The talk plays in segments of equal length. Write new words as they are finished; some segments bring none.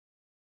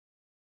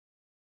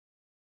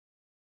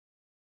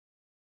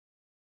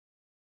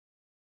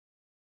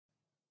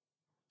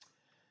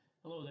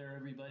Hello there,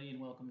 everybody, and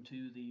welcome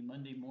to the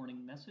Monday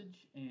morning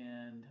message.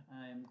 And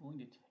I'm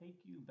going to take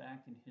you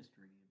back in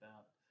history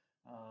about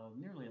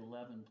nearly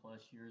 11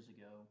 plus years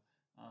ago.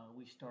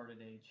 We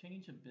started a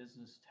change of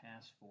business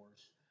task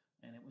force,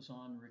 and it was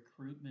on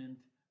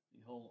recruitment, the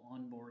whole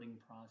onboarding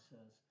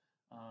process,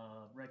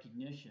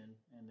 recognition.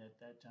 And at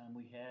that time,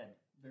 we had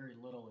very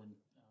little in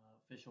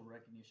official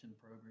recognition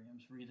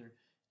programs for either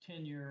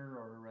tenure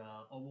or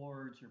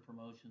awards or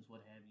promotions,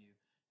 what have you,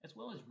 as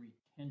well as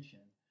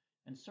retention.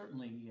 And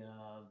certainly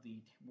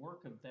the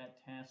work of that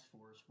task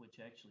force,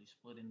 which actually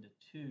split into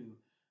two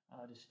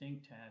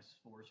distinct task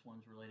force,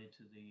 one's related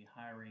to the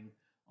hiring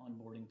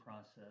onboarding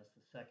process,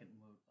 the second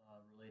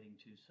relating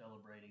to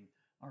celebrating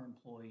our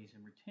employees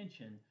and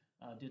retention,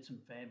 did some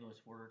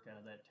fabulous work.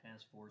 Out of that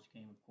task force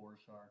came, of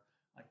course, our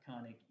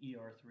iconic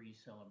ER3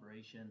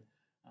 celebration,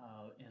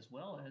 as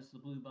well as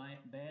the blue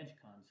badge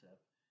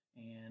concept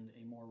and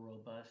a more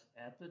robust,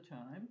 at the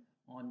time,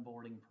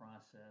 onboarding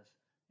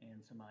process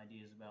and some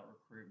ideas about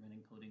recruitment,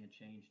 including a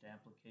changed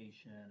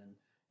application and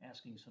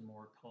asking some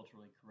more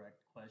culturally correct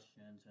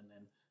questions. And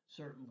then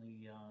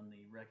certainly on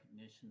the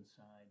recognition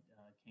side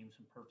came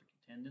some perfect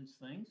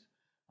attendance things,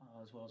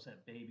 as well as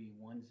that baby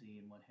onesie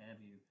and what have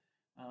you.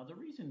 The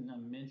reason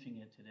I'm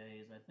mentioning it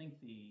today is I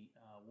think the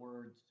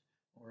words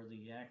or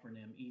the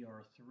acronym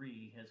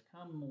ER3 has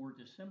come more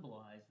to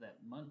symbolize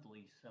that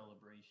monthly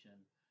celebration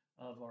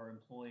of our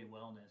employee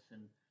wellness.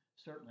 And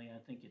certainly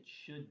I think it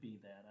should be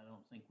that. I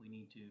don't think we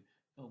need to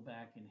go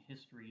back in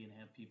history and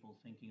have people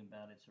thinking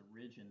about its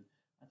origin.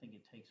 I think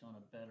it takes on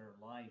a better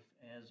life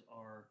as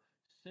our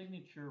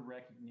signature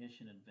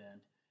recognition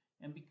event.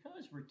 And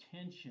because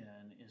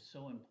retention is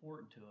so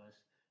important to us,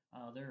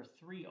 there are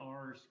three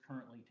R's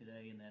currently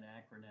today in that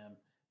acronym.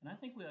 And I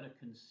think we ought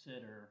to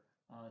consider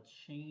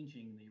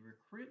changing the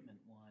recruitment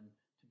one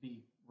to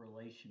be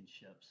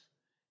relationships.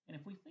 And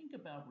if we think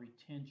about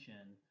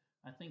retention,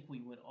 I think we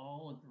would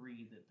all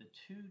agree that the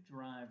two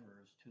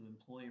drivers to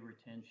employee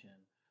retention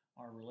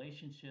are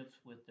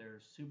relationships with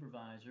their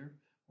supervisor,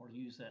 or to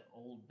use that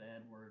old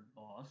bad word,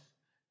 boss,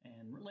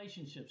 and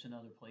relationships in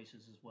other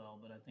places as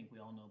well. But I think we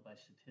all know by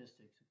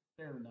statistics, a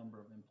fair number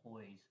of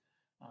employees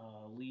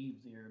leave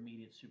their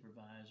immediate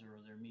supervisor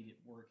or their immediate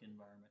work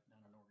environment,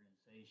 not an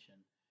organization.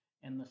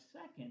 And the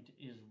second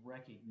is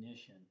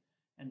recognition.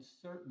 And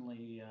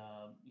certainly,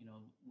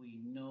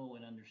 we know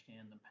and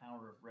understand the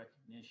power of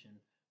recognition.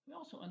 We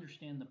also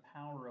understand the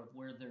power of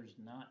where there's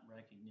not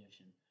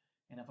recognition.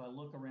 And if I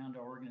look around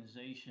our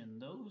organization,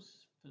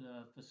 those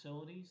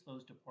facilities,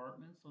 those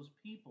departments, those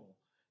people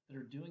that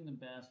are doing the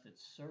best at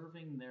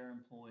serving their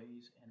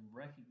employees and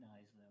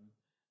recognize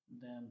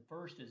them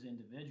first as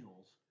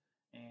individuals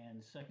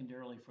and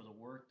secondarily for the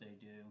work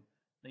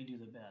they do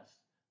the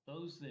best.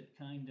 Those that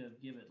kind of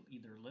give it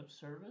either lip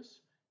service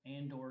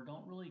and or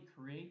don't really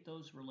create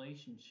those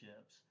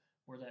relationships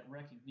where that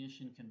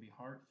recognition can be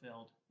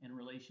heartfelt and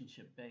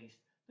relationship based,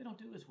 they don't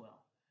do as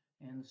well.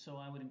 And so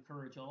I would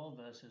encourage all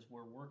of us as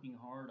we're working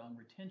hard on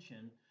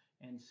retention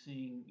and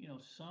seeing,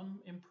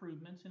 some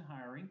improvements in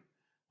hiring,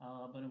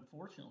 but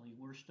unfortunately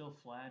we're still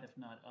flat, if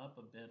not up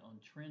a bit on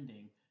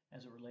trending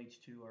as it relates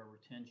to our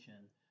retention.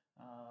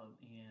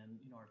 And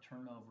our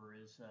turnover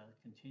is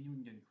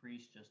continuing to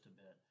increase just a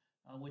bit,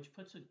 which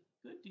puts a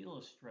good deal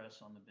of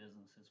stress on the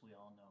business, as we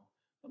all know.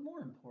 But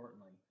more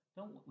importantly,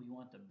 don't we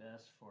want the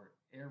best for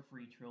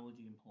every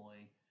Trilogy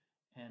employee?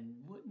 And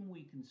wouldn't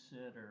we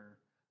consider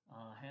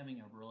having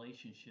a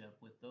relationship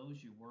with those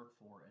you work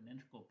for an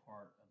integral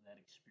part of that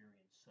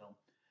experience? So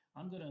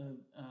I'm going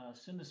to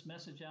send this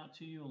message out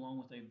to you along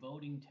with a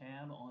voting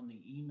tab on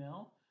the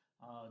email.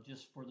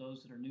 Just for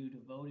those that are new to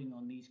voting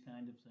on these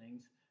kind of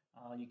things,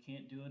 you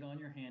can't do it on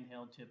your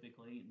handheld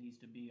typically. It needs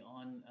to be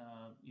on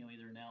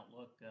either an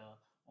Outlook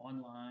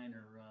online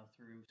or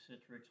through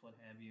Citrix, what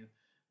have you.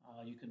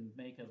 You can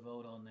make a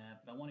vote on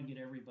that, but I want to get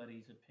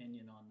everybody's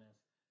opinion on this.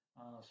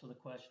 So the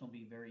question will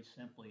be very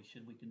simply,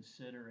 should we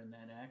consider in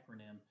that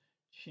acronym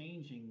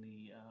changing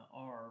the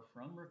R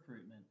from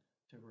recruitment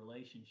to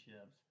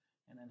relationships,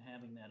 and then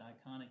having that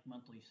iconic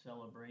monthly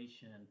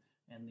celebration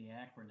and the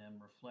acronym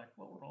reflect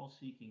what we're all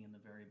seeking in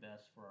the very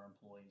best for our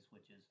employees,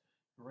 which is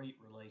great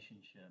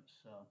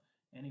relationships. So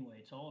anyway,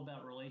 it's all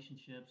about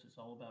relationships.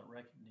 It's all about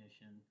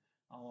recognition.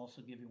 I'll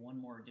also give you one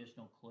more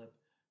additional clip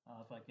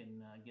if I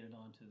can get it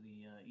onto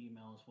the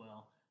email as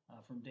well,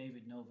 from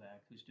David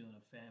Novak, who's doing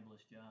a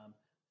fabulous job,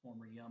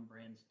 former Yum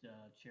Brands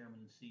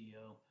chairman and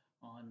CEO,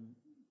 on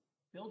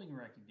building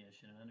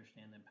recognition and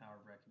understand the power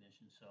of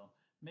recognition. So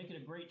make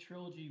it a great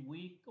Trilogy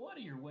week. Go out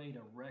of your way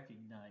to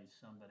recognize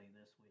somebody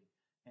this week.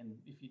 And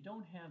if you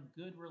don't have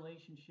good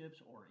relationships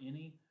or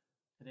any,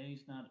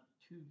 today's not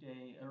too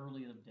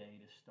early of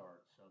day to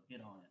start. So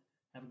get on it.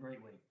 Have a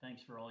great week.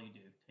 Thanks for all you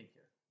do. Take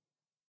care.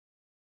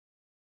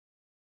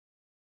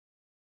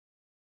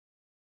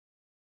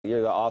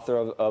 You're the author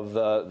of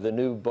the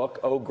new book,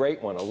 Oh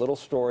Great One, a little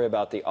story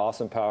about the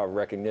awesome power of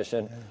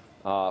recognition.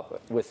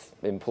 with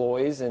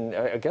employees, and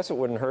I guess it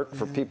wouldn't hurt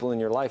for people in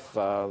your life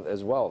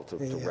as well to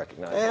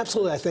recognize.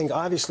 Absolutely. I think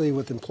obviously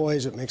with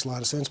employees it makes a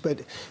lot of sense, but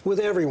with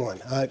everyone.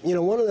 You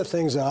know, one of the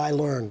things that I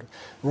learned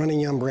running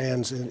Yum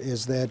Brands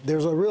is that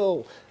there's a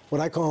real what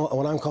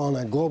I'm calling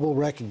a global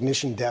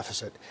recognition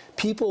deficit.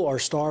 People are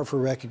starved for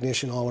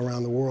recognition all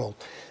around the world.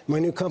 My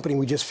new company,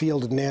 we just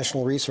fielded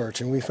national research,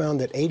 and we found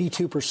that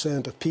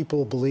 82% of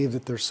people believe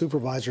that their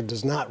supervisor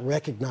does not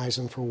recognize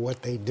them for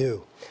what they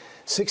do.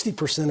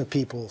 60% of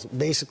people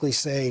basically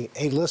say,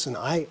 hey, listen,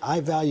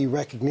 I value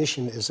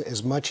recognition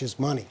as much as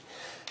money.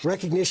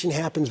 Recognition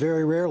happens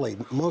very rarely.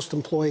 Most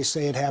employees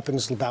say it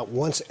happens about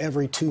once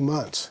every 2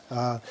 months.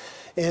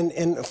 And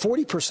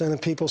 40%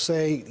 of people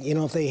say, you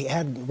know, if they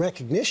had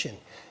recognition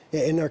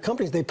in their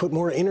companies, they put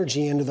more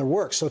energy into their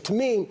work. So to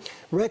me,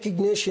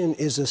 recognition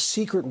is a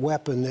secret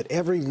weapon that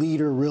every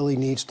leader really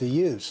needs to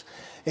use.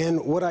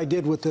 And what I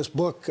did with this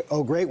book,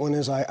 Oh Great One,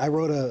 is I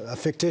wrote a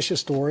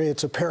fictitious story.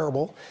 It's a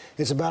parable.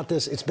 It's about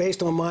this. It's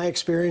based on my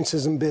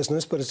experiences in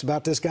business, but it's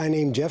about this guy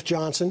named Jeff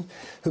Johnson,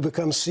 who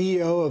becomes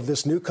CEO of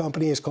this new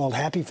company. It's called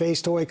Happy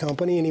Face Toy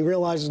Company, and he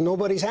realizes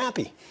nobody's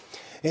happy.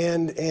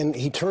 And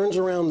he turns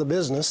around the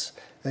business.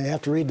 You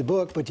have to read the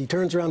book, but he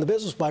turns around the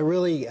business by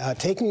really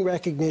taking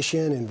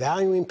recognition and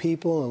valuing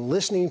people and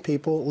listening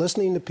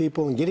to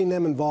people and getting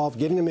them involved,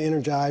 getting them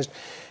energized.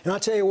 And I'll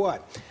tell you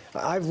what,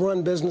 I've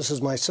run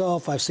businesses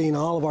myself. I've seen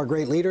all of our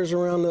great leaders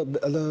around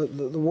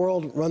the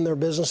world run their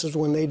businesses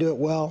when they do it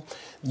well.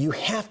 You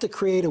have to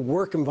create a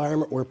work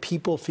environment where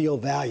people feel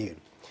valued.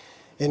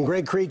 And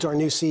Greg Creed's our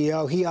new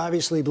CEO. He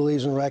obviously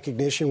believes in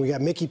recognition. We got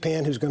Mickey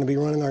Pan, who's going to be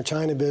running our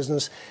China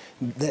business.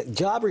 The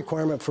job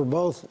requirement for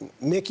both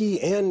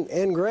Mickey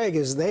and Greg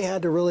is they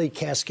had to really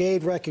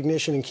cascade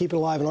recognition and keep it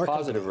alive in our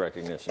Positive company.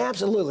 recognition.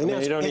 Absolutely. I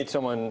mean, you don't need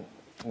someone,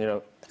 you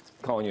know,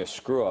 calling you a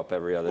screw-up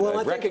every other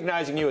day.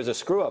 Recognizing you as a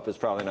screw-up is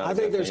probably not a good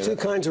thing. I think there's two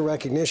kinds of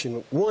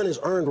recognition. One is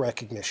earned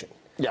recognition.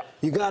 Yeah.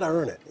 You got to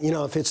earn it. You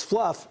know, if it's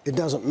fluff, it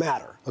doesn't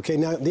matter. Okay,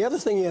 now the other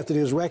thing you have to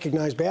do is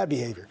recognize bad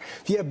behavior.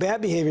 If you have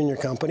bad behavior in your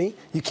company,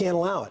 you can't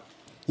allow it.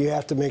 You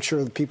have to make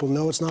sure that people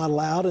know it's not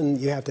allowed, and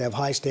you have to have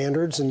high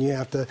standards, and you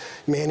have to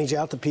manage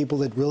out the people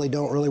that really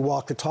don't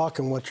walk the talk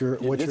and what your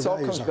values are. This all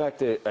comes back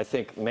to, I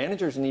think,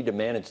 managers need to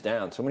manage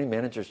down. So many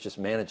managers just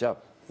manage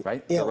up.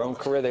 Right? Yeah. Their own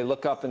career, they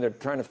look up and they're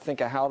trying to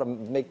think of how to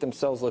make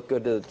themselves look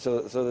good,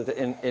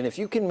 and if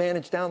you can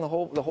manage down the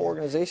whole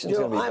organization's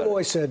going to be better. I've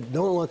always said,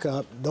 don't look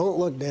up, don't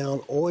look down,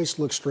 always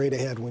look straight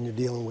ahead when you're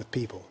dealing with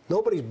people.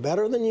 Nobody's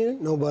better than you.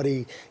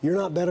 You're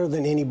not better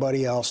than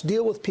anybody else.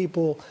 Deal with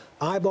people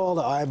eyeball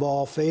to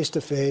eyeball, face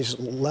to face,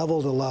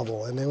 level to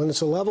level. And when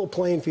it's a level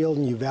playing field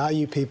and you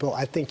value people,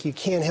 I think you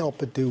can't help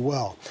but do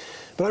well.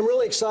 But I'm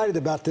really excited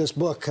about this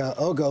book,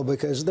 OGO,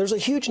 because there's a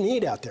huge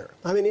need out there.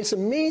 I mean, it's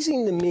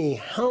amazing to me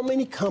how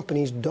many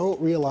companies don't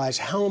realize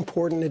how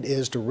important it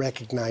is to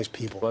recognize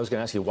people. Well, I was going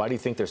to ask you, why do you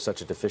think there's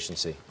such a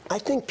deficiency? I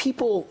think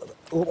people,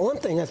 well, one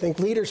thing, I think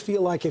leaders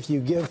feel like if you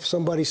give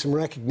somebody some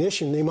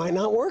recognition, they might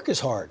not work as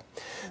hard.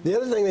 The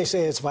other thing they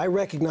say is, if I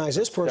recognize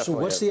this person,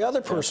 what's the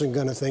other person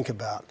going to think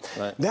about?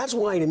 Right. That's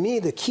why, to me,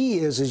 the key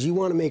is you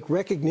want to make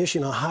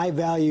recognition a high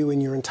value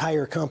in your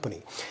entire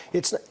company.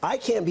 I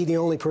can't be the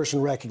only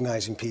person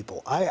recognizing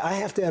people. I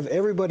have to have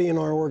everybody in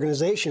our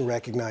organization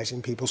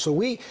recognizing people. So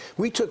we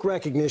took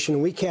recognition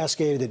and we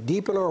cascaded it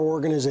deep in our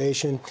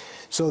organization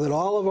so that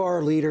all of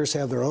our leaders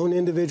have their own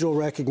individual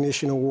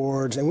recognition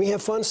awards, and we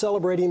have fun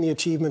celebrating the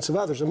achievements of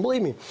others. And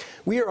believe me,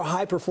 we are a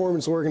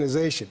high-performance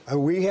organization.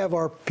 We have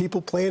our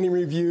people planning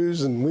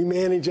reviews, and we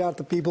manage out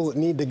the people that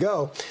need to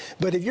go.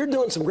 But if you're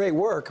doing some great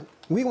work,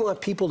 we want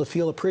people to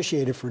feel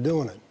appreciated for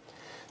doing it.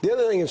 The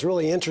other thing that's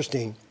really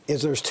interesting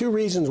is there's two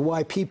reasons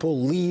why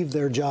people leave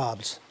their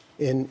jobs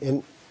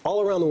in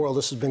all around the world.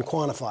 This has been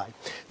quantified.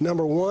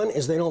 Number one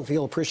is they don't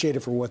feel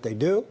appreciated for what they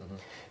do. Mm-hmm.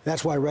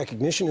 That's why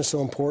recognition is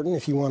so important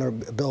if you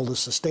want to build a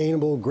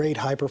sustainable, great,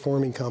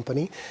 high-performing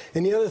company.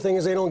 And the other thing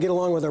is they don't get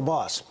along with their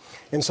boss.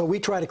 And so we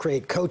try to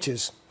create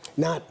coaches,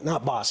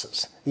 not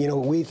bosses. You know,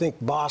 we think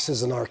boss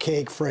is an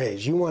archaic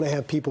phrase. You want to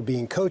have people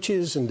being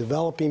coaches and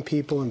developing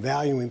people and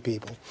valuing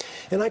people.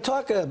 And I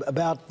talk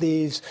about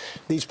these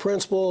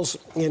principles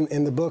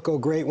in the book, Oh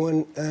Great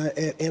One,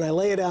 and I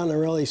lay it out in a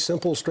really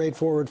simple,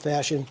 straightforward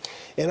fashion.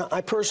 And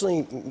I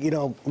personally, you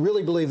know,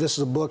 really believe this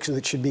is a book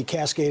that should be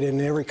cascaded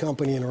in every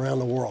company and around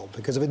the world,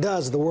 because if it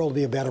does, the world will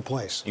be a better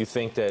place. You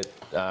think that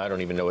I don't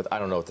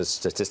know what the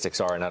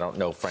statistics are, and I don't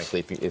know,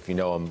 frankly, if you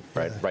know them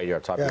right here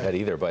on top of your head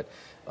either, but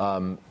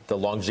the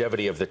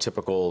longevity of the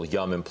typical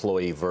Yum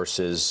employee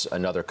versus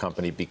another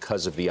company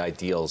because of the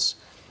ideals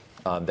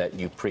that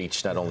you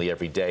preach not only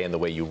every day in the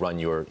way you run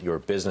your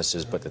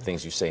businesses, but the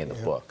things you say in the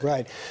book.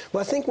 Right.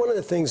 Well, I think one of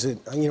the things that,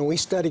 you know, we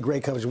study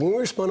great companies. When we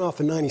were spun off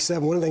in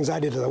 '97, one of the things I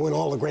did is I went to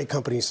all the great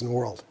companies in the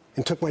world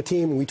and took my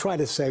team, and we tried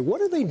to say, what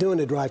are they doing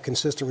to drive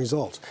consistent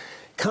results?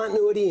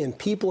 Continuity and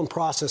people and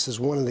process is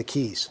one of the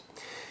keys.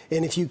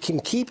 And if you can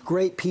keep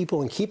great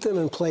people and keep them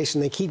in place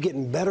and they keep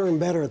getting better and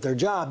better at their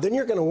job, then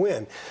you're going to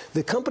win.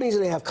 The companies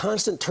that have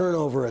constant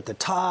turnover at the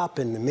top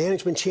and the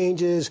management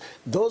changes,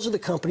 those are the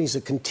companies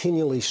that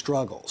continually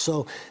struggle.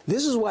 So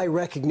this is why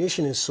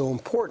recognition is so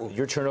important.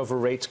 Your turnover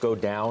rates go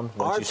down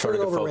once you started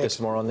to focus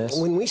more on this?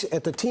 When we,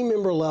 at the team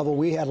member level,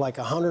 we had like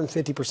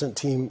 150%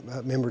 team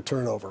member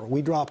turnover.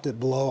 We dropped it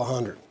below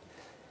 100.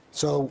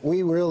 So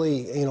we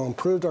really,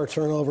 improved our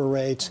turnover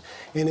rates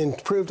and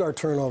improved our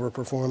turnover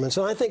performance.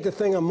 And I think the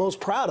thing I'm most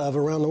proud of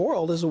around the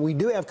world is that we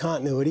do have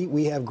continuity.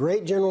 We have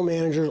great general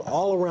managers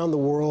all around the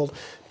world,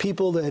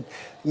 people that,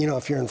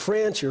 if you're in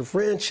France, you're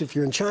French. If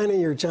you're in China,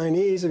 you're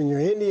Chinese. If you're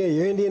in India,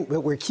 you're Indian.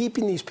 But we're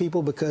keeping these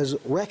people because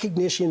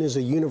recognition is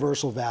a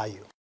universal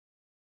value.